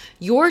yourself,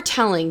 you're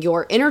telling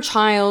your inner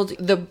child,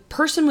 the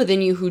person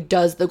within you who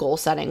does the goal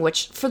setting,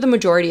 which for the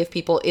majority of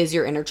people is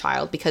your inner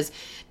child, because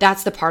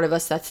that's the part of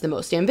us that's the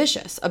most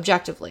ambitious,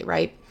 objectively,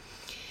 right?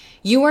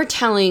 You are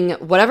telling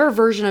whatever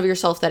version of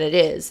yourself that it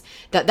is,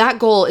 that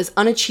goal is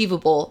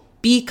unachievable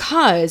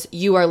because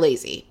you are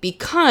lazy,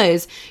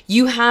 because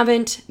you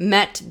haven't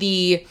met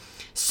the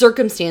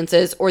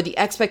circumstances or the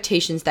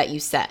expectations that you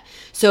set.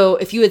 So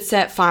if you had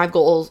set 5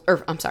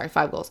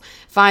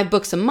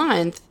 books a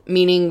month,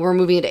 meaning we're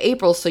moving into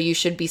April, so you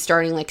should be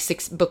starting like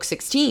book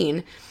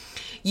 16,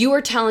 you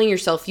are telling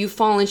yourself you've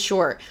fallen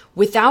short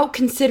without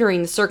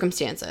considering the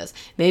circumstances.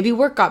 Maybe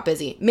work got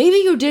busy. Maybe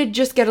you did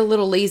just get a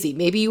little lazy.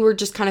 Maybe you were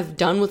just kind of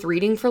done with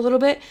reading for a little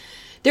bit.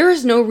 There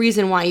is no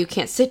reason why you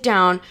can't sit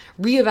down,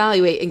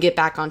 reevaluate, and get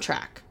back on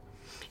track.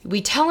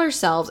 We tell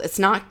ourselves it's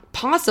not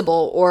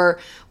possible or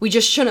we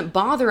just shouldn't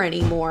bother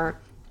anymore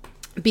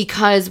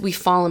because we've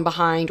fallen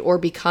behind or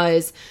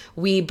because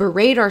we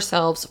berate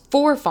ourselves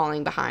for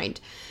falling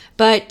behind.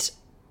 But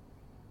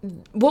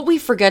what we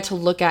forget to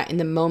look at in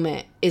the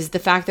moment is the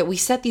fact that we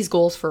set these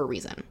goals for a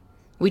reason.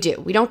 We do.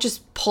 We don't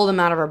just pull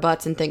them out of our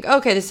butts and think,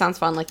 okay, this sounds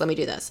fun, like, let me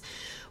do this.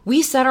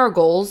 We set our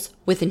goals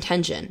with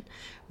intention.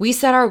 We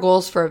set our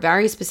goals for a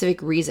very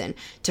specific reason,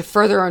 to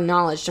further our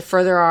knowledge, to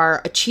further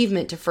our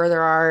achievement, to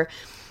further our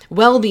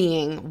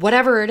well-being,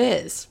 whatever it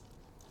is.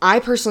 I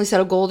personally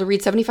set a goal to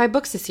read 75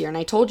 books this year, and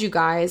I told you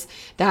guys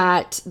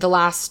that the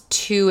last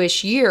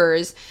 2-ish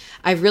years,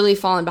 I've really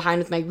fallen behind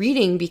with my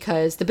reading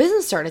because the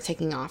business started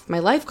taking off. My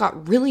life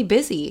got really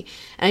busy,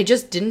 and I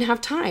just didn't have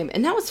time,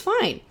 and that was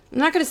fine. I'm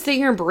not going to sit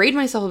here and berate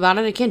myself about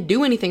it. I can't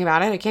do anything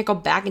about it. I can't go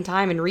back in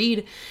time and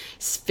read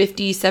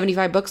 50,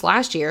 75 books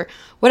last year.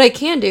 What I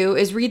can do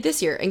is read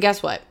this year, and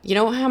guess what? You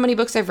know how many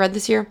books I've read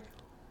this year?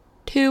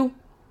 2.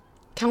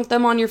 Count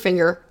them on your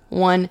finger.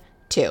 1,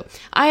 2.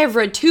 I have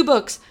read 2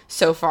 books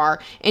so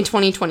far in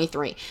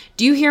 2023.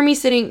 Do you hear me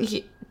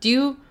do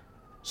you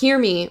hear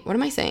me? What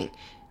am I saying?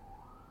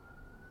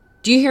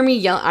 Do you hear me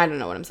yell? I don't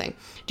know what I'm saying.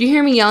 Do you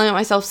hear me yelling at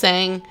myself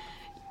saying,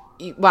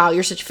 wow,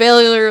 you're such a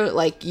failure.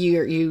 Like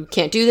you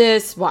can't do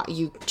this. Wow,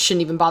 you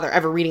shouldn't even bother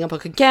ever reading a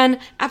book again.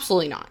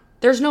 Absolutely not.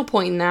 There's no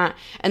point in that.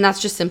 And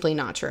that's just simply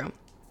not true.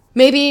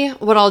 Maybe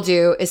what I'll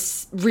do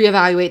is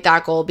reevaluate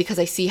that goal because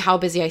I see how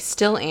busy I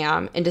still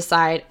am and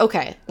decide,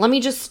 okay, let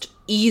me just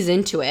ease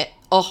into it.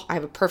 Oh, I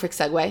have a perfect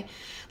segue.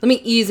 Let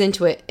me ease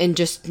into it and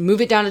just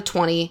move it down to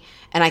 20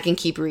 and I can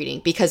keep reading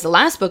because the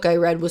last book I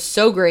read was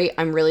so great.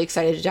 I'm really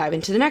excited to dive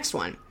into the next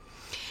one.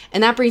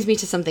 And that brings me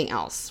to something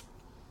else.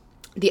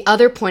 The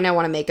other point I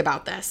want to make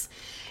about this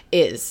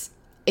is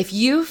if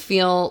you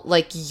feel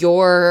like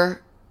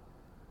you're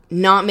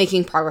not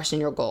making progress in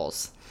your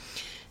goals,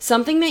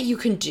 something that you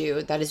can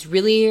do that is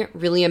really,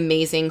 really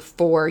amazing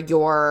for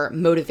your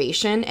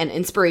motivation and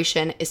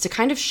inspiration is to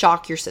kind of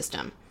shock your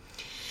system.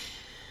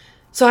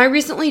 So I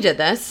recently did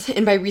this,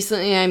 and by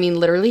recently, I mean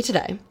literally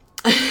today.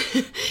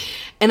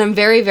 And I'm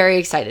very, very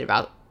excited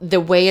about the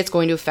way it's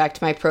going to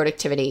affect my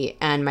productivity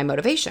and my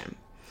motivation.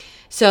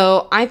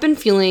 So I've been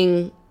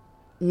feeling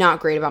not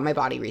great about my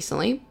body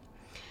recently.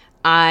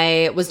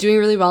 I was doing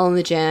really well in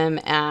the gym,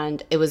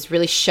 and it was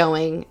really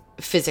showing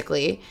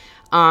physically.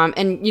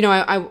 And, you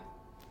know,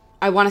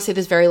 I want to say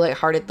this very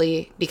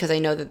lightheartedly because I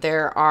know that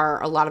there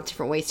are a lot of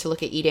different ways to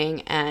look at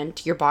eating and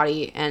your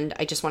body. And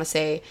I just want to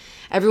say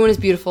everyone is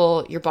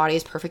beautiful. Your body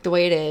is perfect the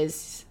way it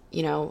is,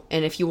 you know,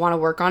 and if you want to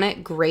work on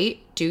it,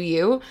 great, do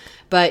you.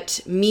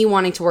 But me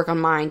wanting to work on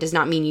mine does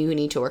not mean you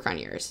need to work on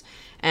yours.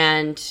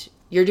 And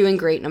you're doing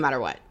great no matter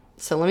what.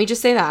 So let me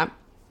just say that.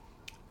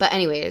 But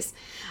anyways,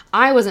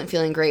 I wasn't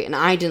feeling great and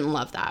I didn't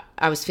love that.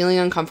 I was feeling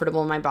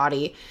uncomfortable in my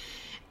body.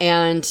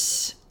 And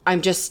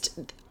I'm just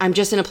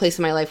in a place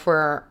in my life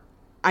where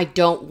I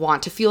don't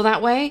want to feel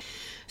that way.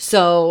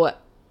 So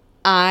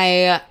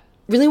I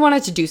really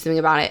wanted to do something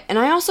about it. And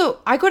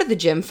I go to the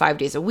gym 5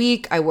 days a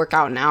week. I work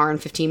out an hour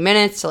and 15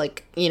 minutes to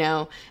like, you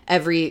know,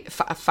 every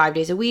 5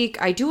 days a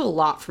week. I do a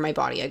lot for my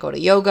body. I go to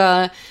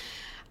yoga.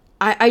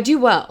 I do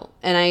well.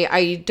 And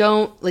I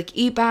don't like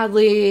eat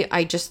badly.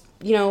 I just,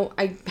 you know,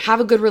 I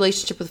have a good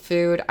relationship with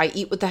food. I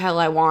eat what the hell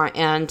I want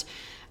and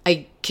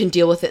I can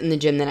deal with it in the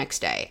gym the next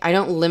day. I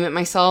don't limit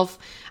myself.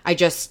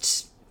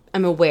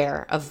 I'm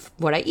aware of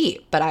what I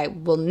eat, but I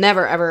will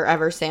never, ever,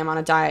 ever say I'm on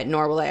a diet,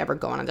 nor will I ever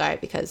go on a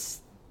diet because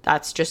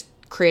that's just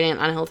creating an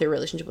unhealthy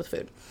relationship with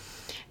food.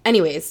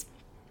 Anyways,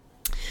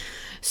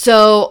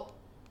 so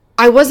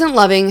I wasn't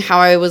loving how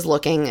I was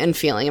looking and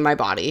feeling in my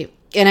body.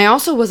 And I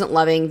also wasn't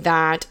loving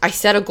that I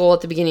set a goal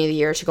at the beginning of the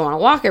year to go on a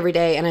walk every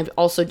day. And I've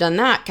also done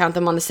that, count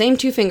them on the same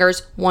 2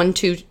 fingers,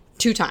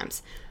 2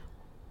 times.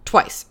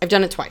 Twice. I've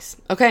done it twice.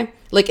 Okay.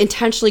 Like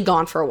intentionally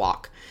gone for a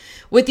walk.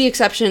 With the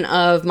exception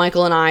of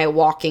Michael and I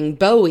walking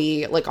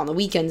Bowie, like on the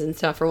weekends and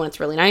stuff, or when it's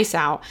really nice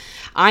out,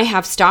 I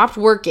have stopped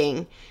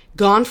working,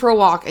 gone for a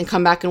walk, and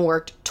come back and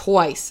worked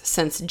twice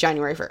since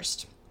January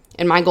 1st.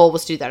 And my goal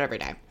was to do that every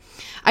day.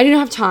 I didn't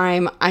have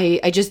time.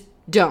 I just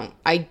don't.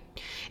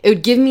 It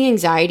would give me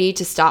anxiety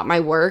to stop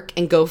my work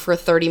and go for a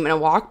 30-minute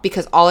walk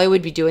because all I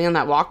would be doing on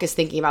that walk is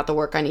thinking about the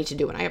work I need to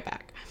do when I get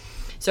back.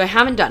 So I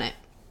haven't done it.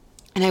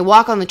 And I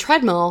walk on the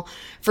treadmill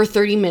for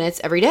 30 minutes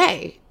every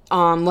day.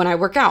 When I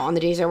work out, on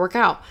the days I work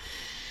out.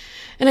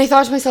 And I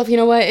thought to myself, you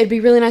know what? It'd be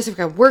really nice if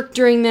I could work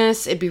during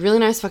this. It'd be really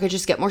nice if I could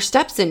just get more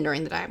steps in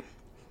during the day.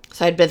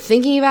 So I'd been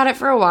thinking about it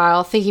for a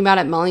while, thinking about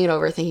it, mulling it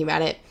over, thinking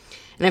about it.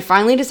 And I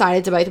finally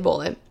decided to bite the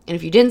bullet. And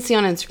if you didn't see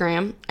on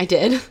Instagram, I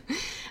did.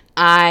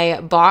 I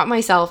bought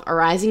myself a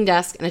rising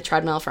desk and a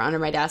treadmill for under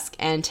my desk,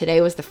 and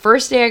today was the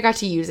first day I got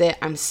to use it.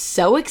 I'm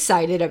so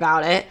excited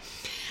about it.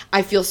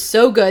 I feel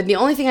so good. The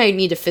only thing I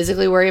need to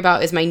physically worry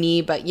about is my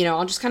knee, but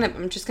I'm just going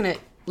to,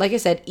 like I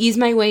said, ease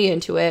my way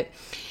into it.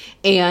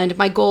 And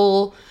my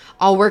goal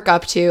I'll work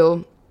up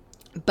to,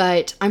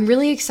 but I'm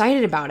really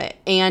excited about it.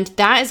 And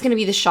that is going to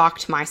be the shock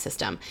to my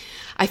system.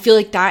 I feel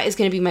like that is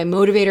going to be my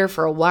motivator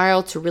for a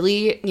while to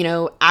really,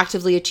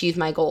 actively achieve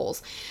my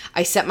goals.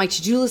 I set my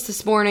to-do list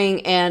this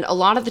morning, and a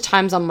lot of the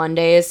times on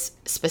Mondays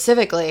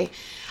specifically,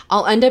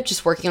 I'll end up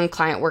just working on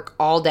client work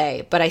all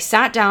day. But I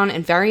sat down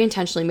and very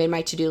intentionally made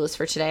my to-do list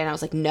for today, and I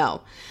was like,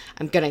 no,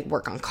 I'm going to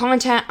work on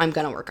content. I'm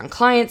going to work on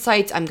client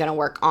sites. I'm going to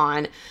work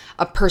on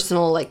a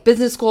personal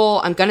business goal.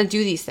 I'm going to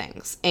do these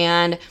things.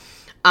 And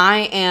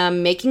I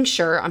am making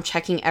sure I'm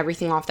checking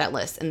everything off that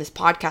list. And this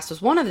podcast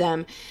was one of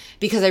them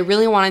because I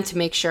really wanted to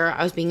make sure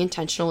I was being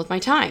intentional with my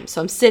time. So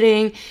I'm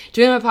sitting,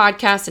 doing my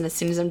podcast, and as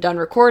soon as I'm done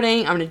recording,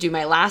 I'm going to do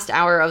my last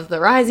hour of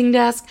the rising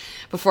desk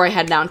before I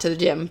head down to the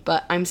gym.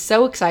 But I'm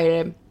so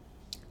excited.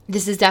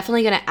 This is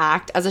definitely going to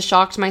act as a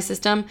shock to my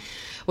system,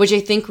 which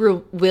I think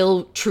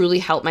will truly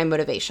help my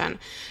motivation.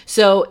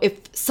 So if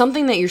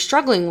something that you're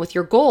struggling with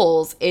your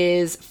goals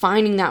is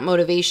finding that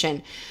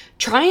motivation,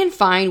 try and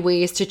find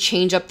ways to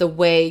change up the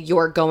way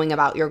you're going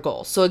about your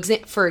goal. So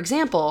for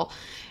example,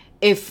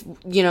 if,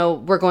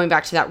 we're going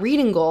back to that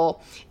reading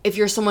goal, if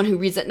you're someone who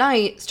reads at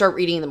night, start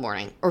reading in the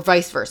morning, or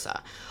vice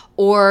versa.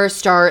 Or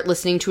start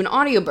listening to an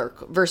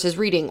audiobook versus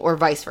reading, or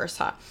vice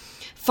versa.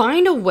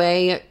 Find a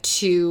way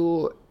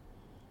to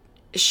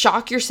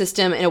shock your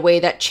system in a way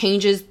that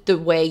changes the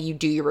way you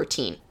do your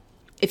routine.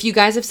 If you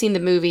guys have seen the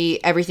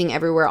movie Everything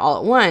Everywhere All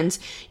at Once,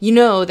 you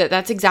know that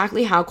that's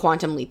exactly how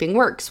quantum leaping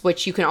works,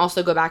 which you can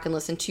also go back and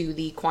listen to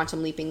the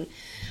quantum leaping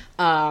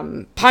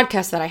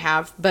podcast that I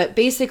have. But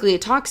basically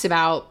it talks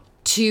about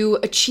to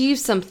achieve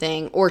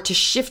something, or to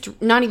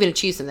shift, not even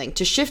achieve something,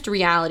 to shift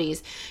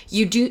realities,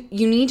 you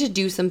need to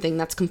do something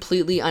that's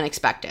completely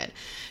unexpected.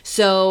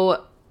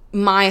 So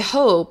my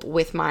hope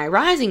with my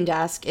rising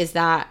desk is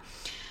that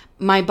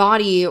my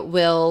body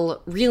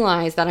will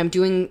realize that I'm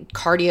doing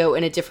cardio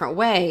in a different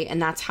way,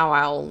 and that's how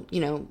I'll,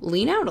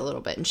 lean out a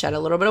little bit and shed a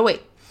little bit of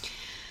weight.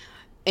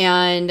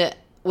 And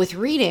with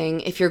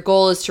reading, if your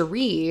goal is to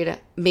read,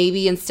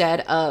 maybe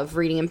instead of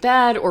reading in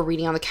bed or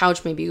reading on the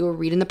couch, maybe you go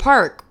read in the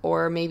park,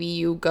 or maybe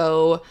you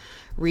go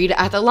read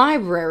at the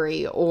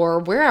library, or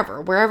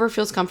wherever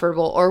feels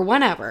comfortable, or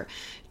whenever.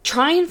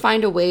 Try and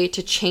find a way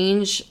to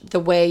change the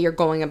way you're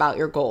going about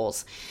your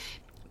goals.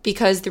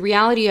 Because the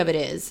reality of it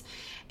is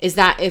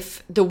that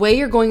if the way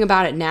you're going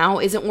about it now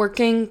isn't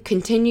working,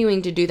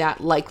 continuing to do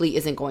that likely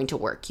isn't going to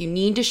work. You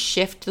need to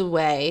shift the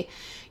way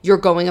you're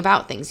going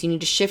about things. You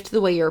need to shift the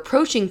way you're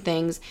approaching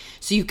things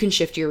so you can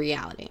shift your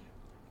reality.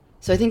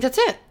 So I think that's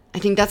it. I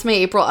think that's my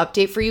April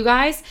update for you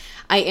guys.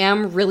 I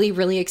am really,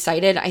 really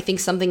excited. I think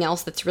something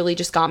else that's really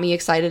just got me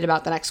excited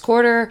about the next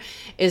quarter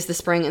is the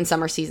spring and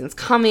summer seasons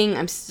coming.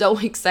 I'm so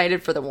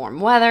excited for the warm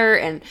weather,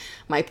 and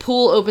my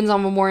pool opens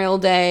on Memorial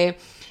Day.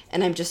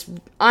 And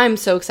I'm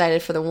so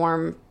excited for the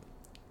warm,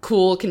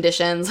 cool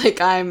conditions.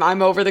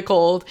 I'm over the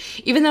cold.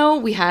 Even though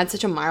we had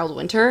such a mild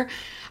winter,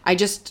 I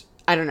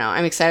don't know.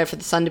 I'm excited for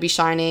the sun to be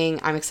shining.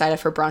 I'm excited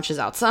for brunches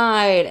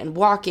outside and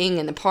walking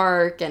in the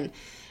park. And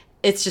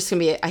it's just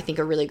going to be, I think,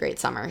 a really great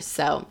summer.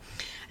 So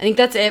I think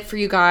that's it for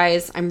you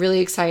guys. I'm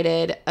really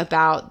excited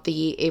about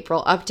the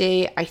April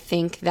update. I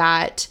think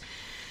that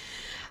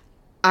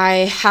I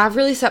have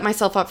really set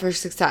myself up for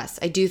success.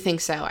 I do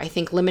think so. I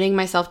think limiting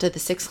myself to the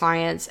 6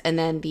 clients and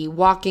then the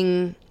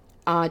walking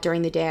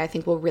during the day, I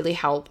think will really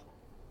help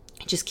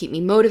just keep me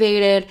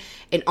motivated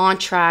and on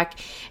track.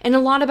 And a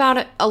lot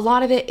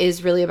of it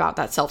is really about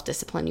that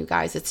self-discipline, you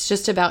guys. It's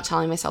just about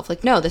telling myself,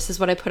 no, this is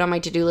what I put on my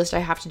to-do list. I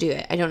have to do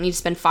it. I don't need to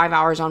spend 5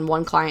 hours on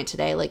one client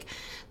today.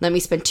 Let me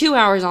spend 2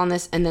 hours on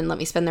this, and then let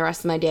me spend the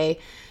rest of my day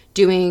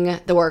doing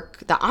the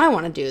work that I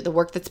want to do, the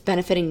work that's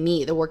benefiting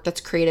me, the work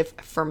that's creative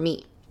for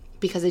me.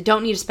 Because I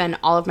don't need to spend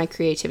all of my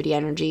creativity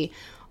energy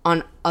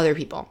on other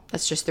people.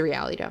 That's just the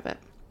reality of it.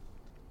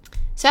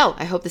 So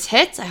I hope this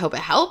hits. I hope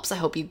it helps. I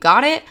hope you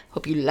got it.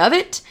 Hope you love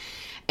it.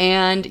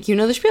 And you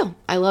know the spiel.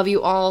 I love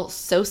you all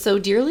so, so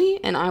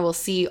dearly. And I will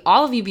see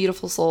all of you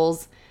beautiful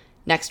souls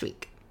next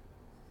week.